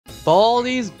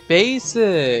Baldis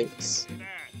Basics.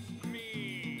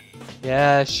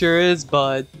 Yeah, sure is,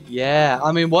 bud. Yeah,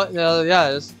 I mean, what? Yeah,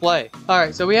 let's play.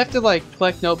 Alright, so we have to, like,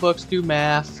 collect notebooks, do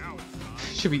math.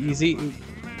 Should be easy.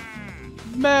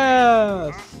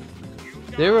 Math!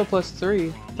 0 plus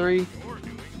 3. 3.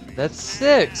 That's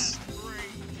 6.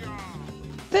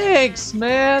 Thanks,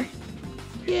 man!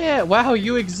 Yeah, wow,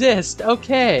 you exist.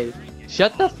 Okay.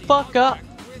 Shut the fuck up.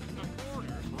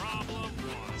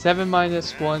 7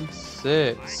 minus 1,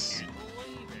 6.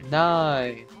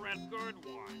 9.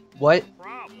 What?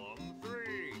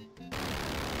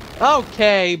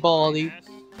 Okay, Baldi.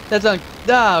 That's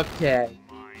okay.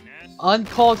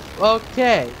 Uncalled.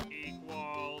 Okay.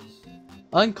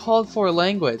 Uncalled for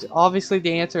language. Obviously,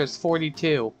 the answer is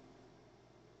 42.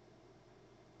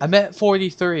 I meant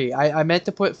 43. I meant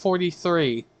to put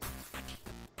 43.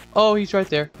 Oh, he's right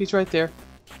there. He's right there.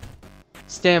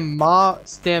 Stamina.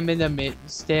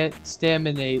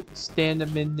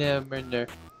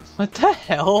 What the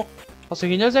hell? Also,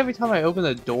 he knows every time I open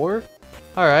a door?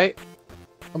 Alright.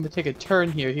 I'm gonna take a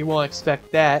turn here. He won't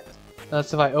expect that.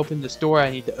 Unless if I open this door I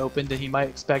need to open, then he might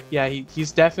expect... Yeah,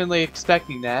 he's definitely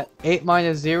expecting that. 8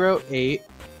 minus 0, 8.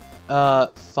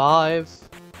 5.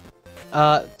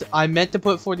 I meant to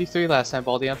put 43 last time,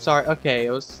 Baldi. I'm sorry. Okay,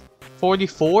 it was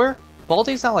 44?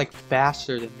 Baldi's not, like,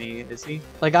 faster than me, is he?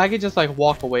 Like, I could just, like,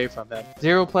 walk away from him.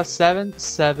 0 plus 7,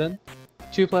 7.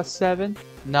 2 plus 7,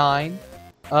 9.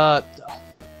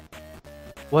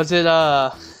 Was it,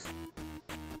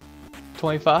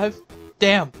 25?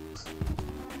 Damn!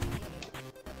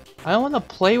 I don't want to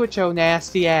play with your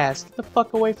nasty ass. Get the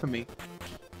fuck away from me.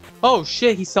 Oh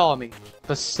shit, he saw me.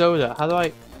 Basoda. How do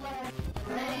I...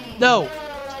 No!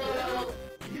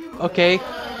 Okay.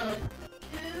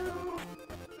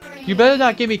 You better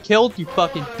not get me killed, you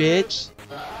fucking bitch.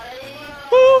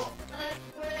 Woo!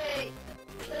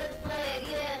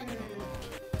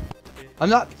 I'm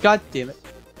not... God damn it.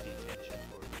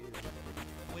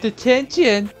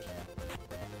 Detention?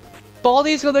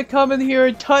 Baldi's gonna come in here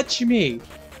and touch me.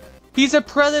 He's a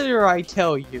predator, I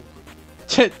tell you.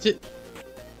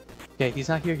 Okay, he's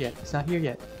not here yet. He's not here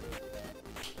yet.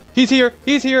 He's here!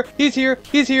 He's here! He's here!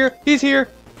 He's here! He's here!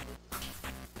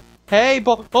 Hey,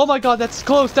 oh my god, that's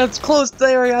close! That's close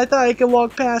there! I thought I could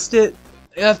walk past it!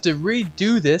 I have to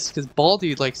redo this, because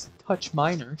Baldi likes to touch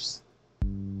minors.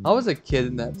 I was a kid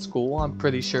in that school, I'm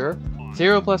pretty sure.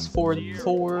 0 plus 4,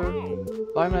 4.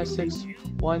 5 minus 6,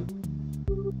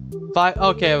 1. 5,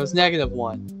 okay, it was negative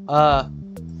 1.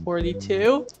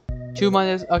 42? 2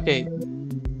 minus, okay,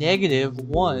 negative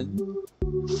 1.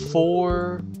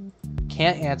 4.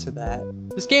 Can't answer that.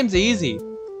 This game's easy.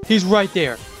 He's right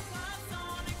there.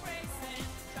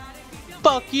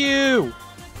 Fuck you!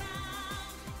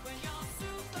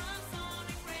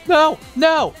 No!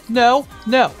 No! No!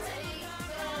 No!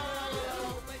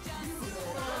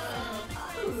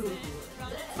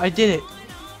 I did it.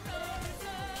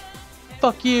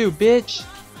 Fuck you, bitch.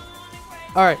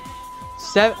 Alright.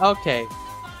 7. Okay.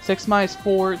 6 minus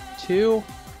 4, 2.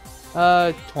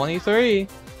 23.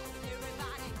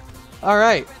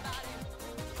 Alright.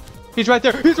 He's right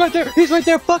there. He's right there. He's right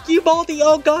there. Fuck you, Baldi.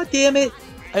 Oh, god damn it.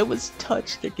 I was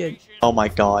touched again. Oh my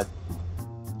god.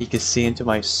 He can see into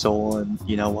my soul, and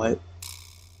you know what?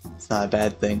 It's not a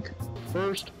bad thing.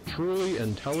 First truly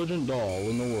intelligent doll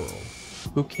in the world.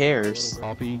 Who cares?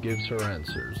 Poppy gives her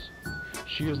answers.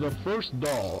 She is the first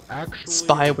doll actually...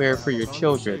 Spyware for your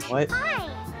children. What?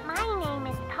 Hi, my name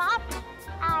is Poppy.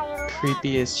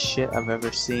 Creepiest shit I've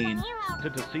ever seen.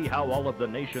 To see how all of the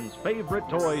nation's favorite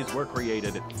toys were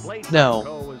created.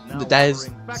 No, that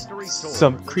is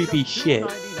some creepy shit.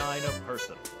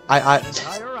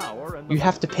 You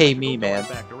have to pay me, man.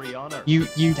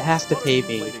 You'd have to pay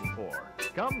me.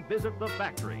 Come visit the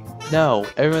factory. No,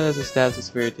 everyone has established this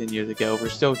very 10 years ago. We're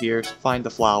still here. Find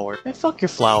the flower. Man, fuck your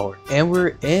flower. And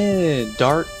we're in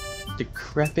dark,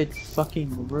 decrepit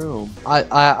fucking room.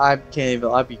 I can't even.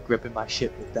 I'll be gripping my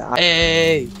shit with that.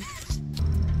 Hey,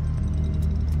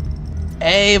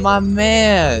 hey, my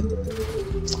man.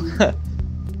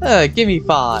 Give me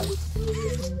 5.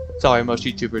 Sorry, most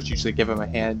YouTubers usually give him a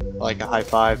hand, like a high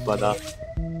five, but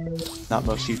not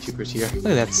most YouTubers here.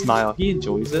 Look at that smile. He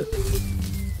enjoys it.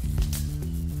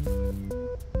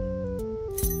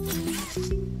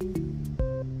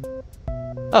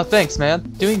 Oh, thanks, man.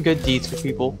 Doing good deeds for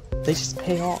people, they just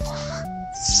pay off.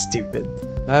 Stupid.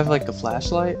 Do I have, like, a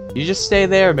flashlight? You just stay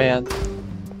there, man.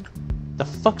 The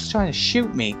fuck's trying to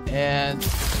shoot me? And...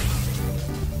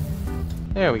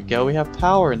 there we go, we have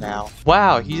power now.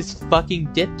 Wow, he just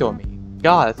fucking dipped on me.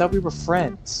 God, I thought we were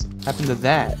friends. What happened to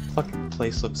that? Fucking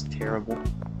place looks terrible.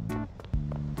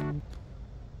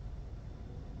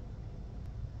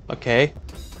 Okay.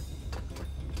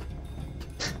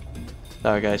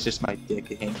 Sorry guys, just my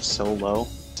dick, it hangs so low.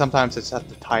 Sometimes I just have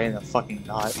to tie in a fucking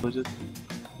knot.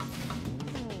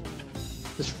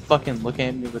 Just fucking looking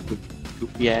at me with the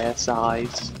goofy ass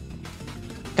eyes.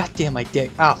 Goddamn my dick.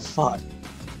 Ah, fuck.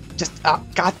 Just,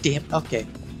 goddamn. Okay.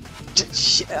 Just,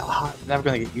 shit. I'm never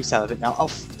gonna get use out of it now. Oh,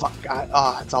 fuck.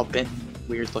 It's all bent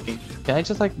weird looking. Can I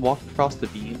just, like, walk across the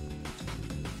beam?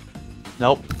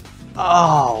 Nope.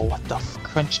 Oh, what the f-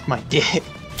 crunched my dick.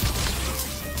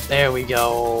 There we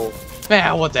go.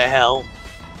 Man, what the hell?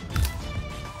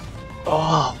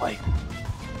 Oh, my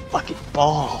fucking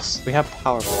balls. We have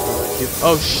power.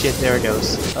 Oh, shit. There it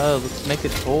goes. Oh, let's make a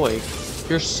toy.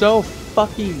 You're so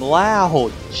fucking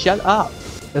loud. Shut up.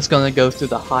 It's gonna go through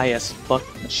the highest fuck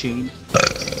machine.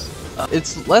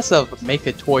 It's less of make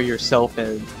a toy yourself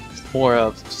and more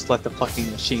of just let the fucking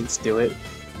machines do it.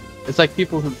 It's like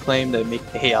people who claim they make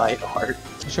AI art.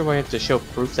 I'm sure we have to show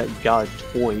proof that you got a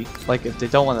toy. Like if they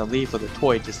don't want to leave with a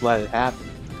toy, just let it happen.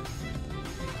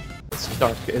 It's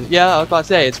dark. Yeah, I was about to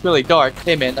say, it's really dark.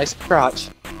 Hey man, nice crotch.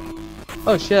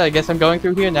 Oh shit, I guess I'm going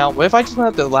through here now. What if I just went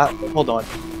up to the hold on.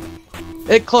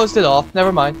 It closed it off.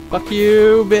 Never mind. Fuck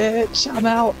you, bitch. I'm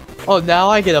out. Oh, now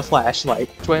I get a flashlight.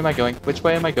 Which way am I going? Which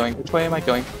way am I going? Which way am I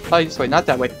going? Oh, this way. Not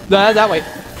that way. Nah, that way.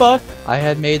 Fuck. I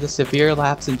had made a severe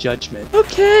lapse in judgment.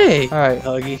 Okay. Alright,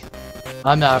 Huggy.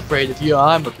 I'm not afraid of you.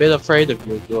 I'm a bit afraid of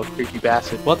you, you little creepy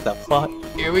bastard. What the fuck?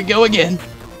 Here we go again.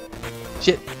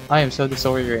 Shit. I am so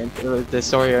disoriented.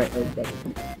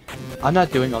 I'm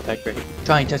not doing all that great.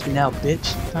 Try and touch me now,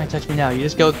 bitch. Try and touch me now. You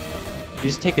just go... You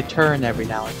just take a turn every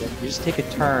now and then. You just take a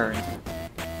turn.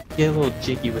 Get a little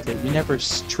jiggy with it. You're never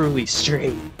truly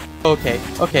straight. Okay.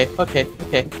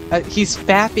 He's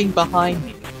fapping behind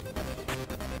me.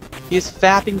 He's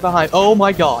fapping behind. Oh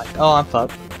my god. Oh, I'm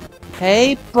fucked.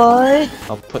 Hey, bud.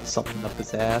 I'll put something up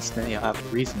his ass, then he'll have a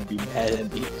reason to be mad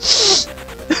at me.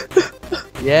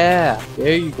 Yeah,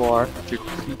 there you are. With your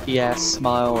creepy ass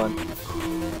smile and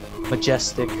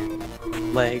majestic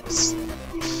legs.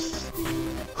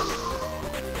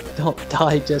 Don't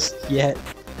die just yet.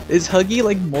 Is Huggy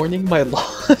like mourning my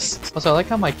loss? Also, I like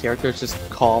how my character is just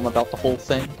calm about the whole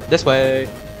thing. This way.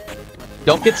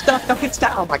 Don't get stuck, don't get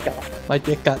stuck. Oh my god. My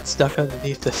dick got stuck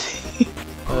underneath the thing.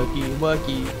 Huggy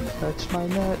Wuggy, touch my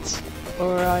nuts,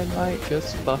 or I might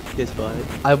just fuck his butt.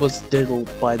 I was diddled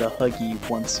by the Huggy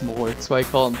once more. That's why I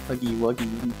call him Huggy Wuggy.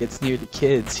 When he gets near the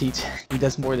kids, he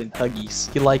does more than Huggies.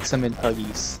 He likes them in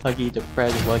Huggies. Huggy the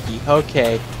Fred Wuggy.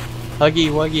 Okay. Huggy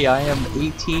Wuggy, I am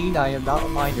 18, I am not a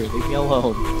minor, leave me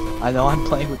alone. I know I'm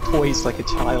playing with toys like a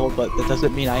child, but that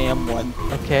doesn't mean I am one.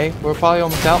 Okay, we're probably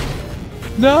almost out.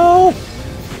 No!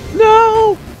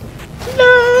 No!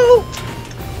 No!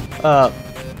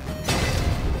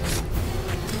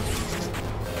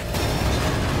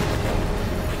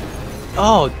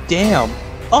 Oh, damn.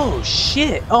 Oh,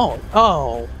 shit.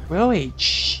 Oh, really?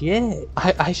 Shit.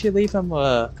 I should leave him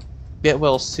a get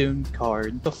well soon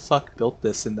card. The fuck built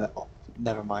this in that? Oh,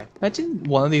 never mind. Imagine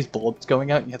one of these bulbs going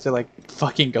out and you have to like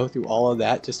fucking go through all of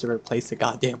that just to replace the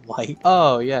goddamn light.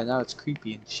 Oh yeah, now it's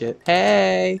creepy and shit.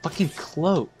 Hey! Fucking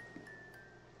cloak.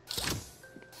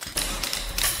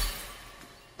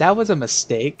 That was a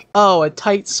mistake. Oh, a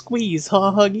tight squeeze,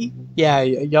 huh, Huggy? Yeah,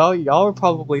 y'all are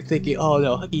probably thinking, oh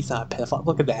no, Huggy's not a pedophile.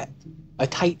 Look at that. A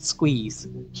tight squeeze.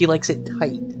 He likes it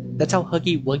tight. That's how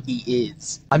Huggy Wuggy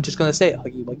is. I'm just gonna say it.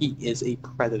 Huggy Wuggy is a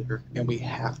predator, and we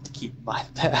have to keep in mind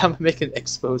that. I'm gonna make an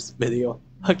exposed video.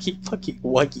 Huggy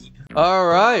Wuggy.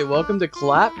 Alright, welcome to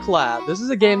Clap Clap. This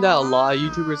is a game that a lot of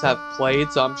YouTubers have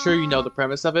played, so I'm sure you know the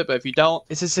premise of it, but if you don't,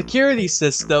 it's a security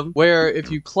system where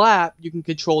if you clap, you can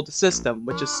control the system,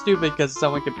 which is stupid because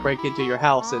someone could break into your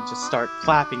house and just start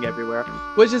clapping everywhere,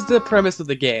 which is the premise of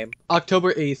the game.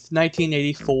 October 8th,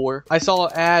 1984, I saw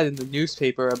an ad in the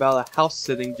newspaper about a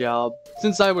house-sitting job.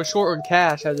 Since I was short on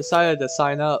cash, I decided to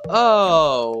sign up.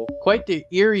 Oh, quite the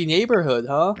eerie neighborhood,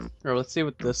 huh? Or let's see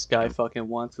what this guy fucking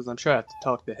wants, because I'm sure I have to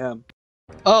talk to him.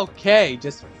 Okay,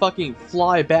 just fucking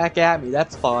fly back at me,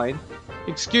 that's fine.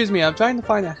 Excuse me, I'm trying to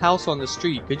find a house on the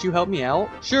street. Could you help me out?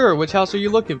 Sure, which house are you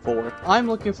looking for? I'm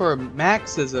looking for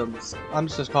Maxisms. I'm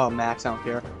just gonna call him Max, I don't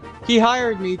care. He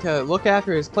hired me to look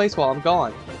after his place while I'm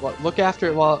gone. Look after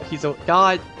it while he's a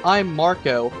god. I'm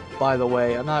Marco, by the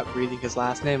way. I'm not reading his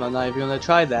last name. I'm not even gonna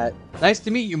try that. Nice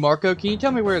to meet you, Marco. Can you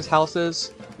tell me where his house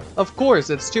is? Of course,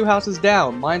 it's 2 houses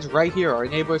down. Mine's right here. Our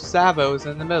neighbor Savo's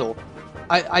in the middle.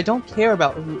 I don't care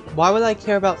about... Why would I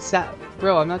care about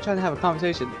Bro, I'm not trying to have a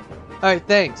conversation. Alright,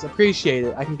 thanks. Appreciate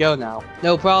it. I can go now.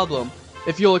 No problem.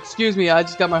 If you'll excuse me, I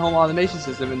just got my home automation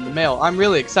system in the mail. I'm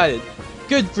really excited.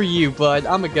 Good for you, bud.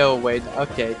 I'ma go away.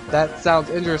 Okay, that sounds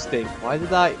interesting. Why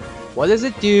did I... What does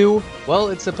it do? Well,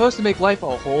 it's supposed to make life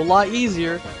a whole lot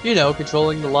easier. You know,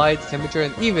 controlling the lights, temperature,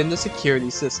 and even the security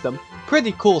system.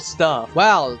 Pretty cool stuff.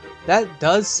 Wow, that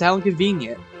does sound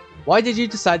convenient. Why did you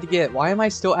decide to get it? Why am I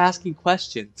still asking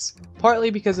questions?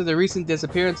 Partly because of the recent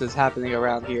disappearances happening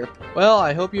around here. Well,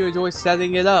 I hope you enjoy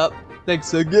setting it up.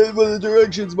 Thanks again for the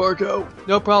directions, Marco.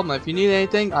 No problem. If you need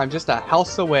anything, I'm just a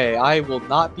house away. I will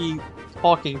not be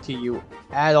talking to you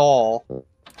at all.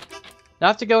 Now I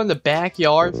have to go in the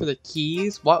backyard for the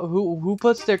keys. What? Who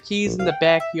puts their keys in the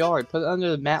backyard? Put it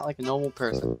under the mat like a normal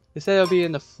person. They said it'll be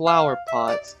in the flower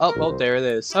pots. Oh, there it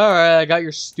is. Alright, I got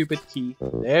your stupid key.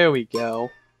 There we go.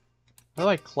 How do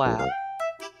I clap?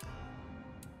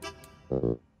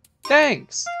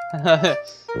 Thanks!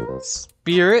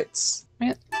 Spirits?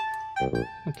 Man, I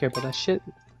don't care about that shit.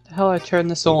 The hell I turn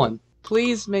this on?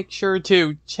 Please make sure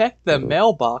to check the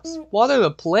mailbox, water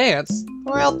the plants,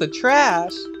 throw out the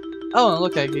trash. Oh, and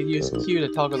look, I can use Q to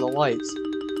toggle the lights.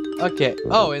 Okay.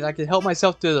 Oh, and I can help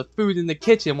myself to the food in the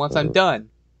kitchen once I'm done.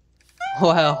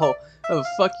 Wow. Oh,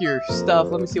 fuck your stuff.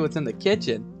 Let me see what's in the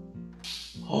kitchen.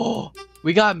 Oh,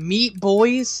 we got meat,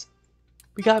 boys.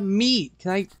 We got meat.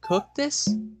 Can I cook this?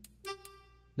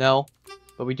 No.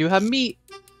 But we do have meat.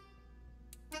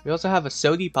 We also have a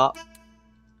soda pop.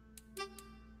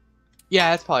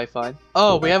 Yeah, that's probably fine.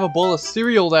 Oh, we have a bowl of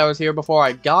cereal that was here before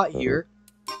I got here.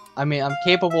 I mean, I'm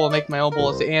capable of making my own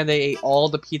bowls, and they ate all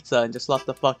the pizza and just left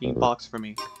the fucking box for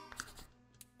me.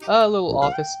 A little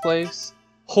office place.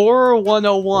 Horror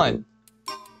 101.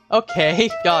 Okay,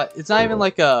 God, it's not even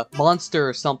like a monster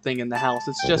or something in the house.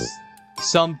 It's just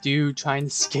some dude trying to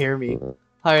scare me.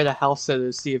 Hired a house sitter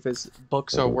to see if his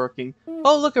books are working.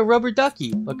 Oh, look, a rubber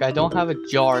ducky. Look, I don't have a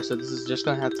jar, so this is just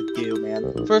gonna have to do,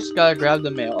 man. First, gotta grab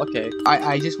the mail. Okay.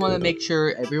 I just want to make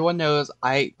sure everyone knows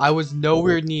I was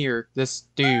nowhere near this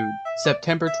dude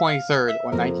September 23rd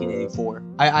or 1984.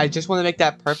 I just want to make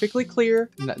that perfectly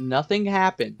clear. Nothing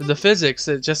happened. The physics,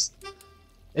 it just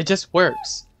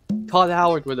works. Todd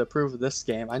Howard would approve of this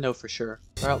game, I know for sure.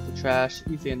 Throw out the trash,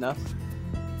 easy enough.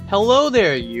 Hello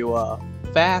there, you,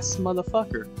 fast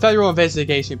motherfucker. Federal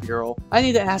Investigation Bureau. I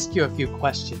need to ask you a few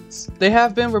questions. There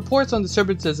have been reports on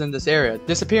disturbances in this area,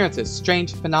 disappearances,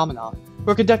 strange phenomena.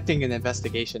 We're conducting an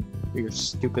investigation. Your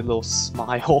stupid little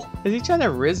smile. Is he trying to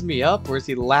rizz me up, or is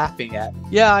he laughing at me?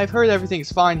 Yeah, I've heard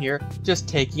everything's fine here. Just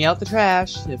taking out the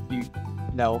trash, if you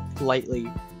know,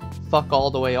 politely fuck all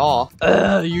the way off.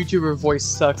 Ugh, the YouTuber voice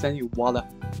sucks and you wanna.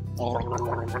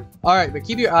 Alright, but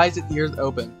keep your eyes and ears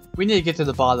open. We need to get to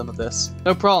the bottom of this.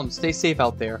 No problem, stay safe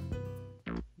out there.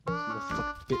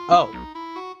 Oh.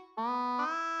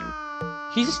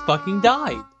 He just fucking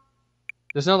died.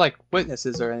 There's no, like,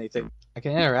 witnesses or anything. I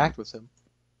can interact with him.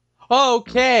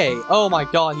 Okay! Oh my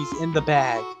god, he's in the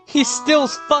bag. He's still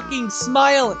fucking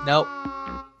smiling! Nope.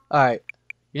 Alright.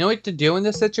 You know what to do in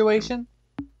this situation?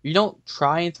 You don't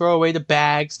try and throw away the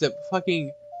bags that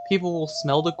fucking people will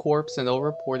smell the corpse and they'll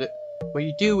report it. What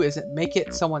you do is make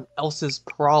it someone else's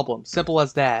problem. Simple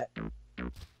as that.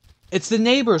 It's the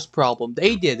neighbor's problem.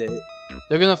 They did it.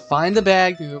 They're gonna find the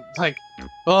bag and like,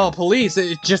 oh, police,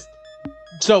 it just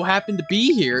so happened to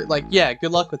be here. Like, yeah,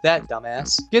 good luck with that,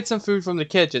 dumbass. Get some food from the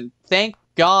kitchen. Thank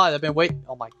God, I've been waiting.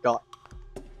 Oh my god.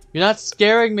 You're not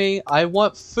scaring me. I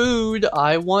want food.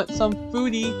 I want some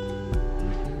foodie.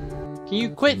 Can you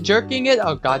quit jerking it?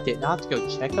 Oh god, did not have to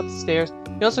go check upstairs.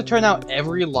 You also turn out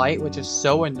every light, which is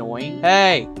so annoying.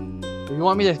 Hey, if you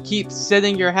want me to keep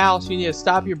sitting in your house, you need to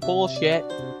stop your bullshit.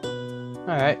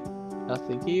 Alright,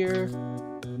 nothing here,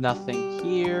 nothing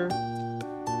here,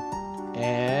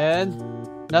 and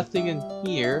nothing in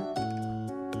here.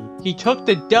 He took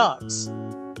the ducks.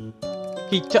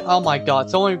 Oh my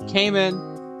god, someone came in,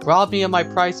 robbed me of my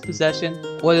prized possession.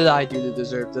 What did I do to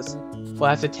deserve this? Well,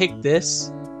 I have to take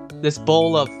this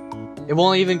bowl of... It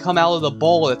won't even come out of the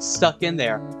bowl, it's stuck in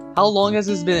there. How long has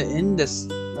this been in this?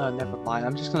 Never mind,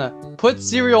 I'm just gonna put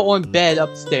cereal on bed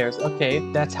upstairs. Okay,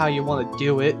 that's how you want to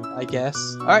do it, I guess.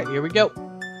 Alright, here we go.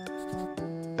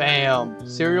 Bam!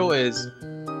 Cereal is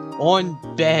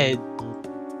on bed.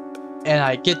 And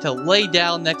I get to lay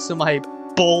down next to my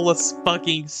bowl of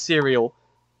fucking cereal.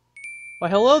 Well,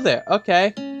 hello there.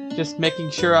 Okay. Just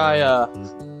making sure I,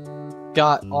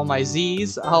 got all my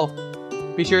Z's. I'll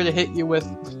be sure to hit you with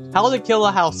how to kill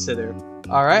a house sitter.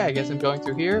 Alright, I guess I'm going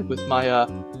through here with my,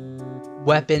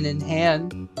 weapon in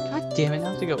hand. God damn it, I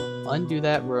have to go undo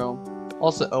that room.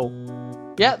 Also, oh.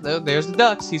 Yeah, there's the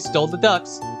ducks. He stole the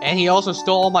ducks. And he also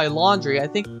stole all my laundry. I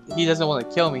think he doesn't want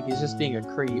to kill me. He's just being a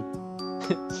creep.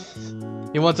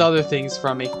 He wants other things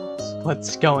from me.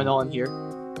 What's going on here?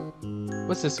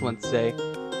 What's this one say?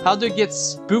 How to get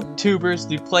spooktubers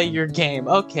to play your game.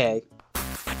 Okay.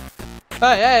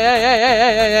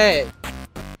 Hey!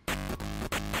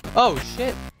 Oh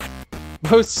shit!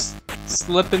 Bro's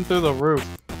slipping through the roof.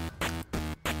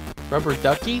 Rubber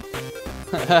ducky?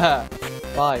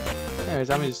 Bye. Anyways,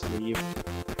 I'm gonna just leave.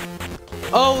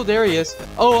 Oh, there he is.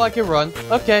 Oh, I can run.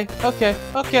 Okay.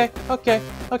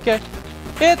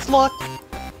 It's locked.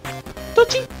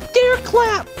 Don't you dare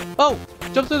clap! Oh,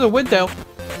 jump through the window.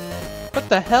 What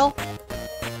the hell?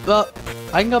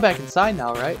 I can go back inside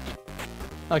now, right?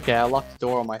 Okay, I locked the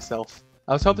door on myself.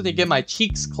 I was hoping to get my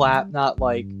cheeks clapped, not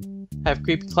like have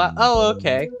creepy clap. Oh,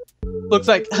 okay. Looks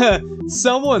like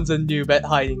someone's a noob at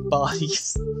hiding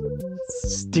bodies.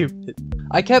 Stupid.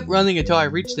 I kept running until I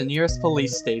reached the nearest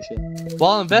police station.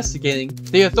 While investigating,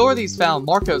 the authorities found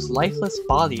Marco's lifeless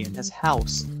body in his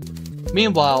house.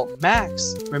 Meanwhile,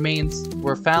 Mac's remains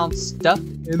were found stuffed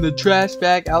in the trash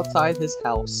bag outside his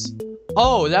house.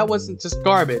 Oh, that wasn't just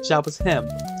garbage, that was him.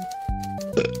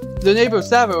 The neighbor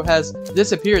Savo has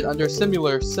disappeared under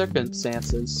similar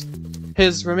circumstances.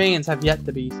 His remains have yet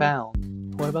to be found.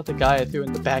 What about the guy I threw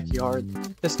in the backyard?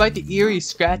 Despite the eerie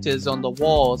scratches on the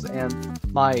walls and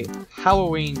my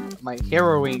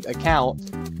harrowing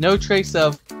account, no trace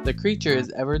of the creature is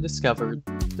ever discovered.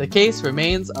 The case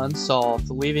remains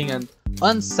unsolved, leaving an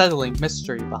unsettling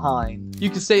mystery behind. You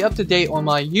can stay up to date on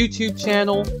my YouTube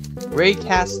channel, Ray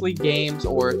Castley Games,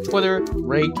 or Twitter,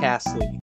 Ray Castley.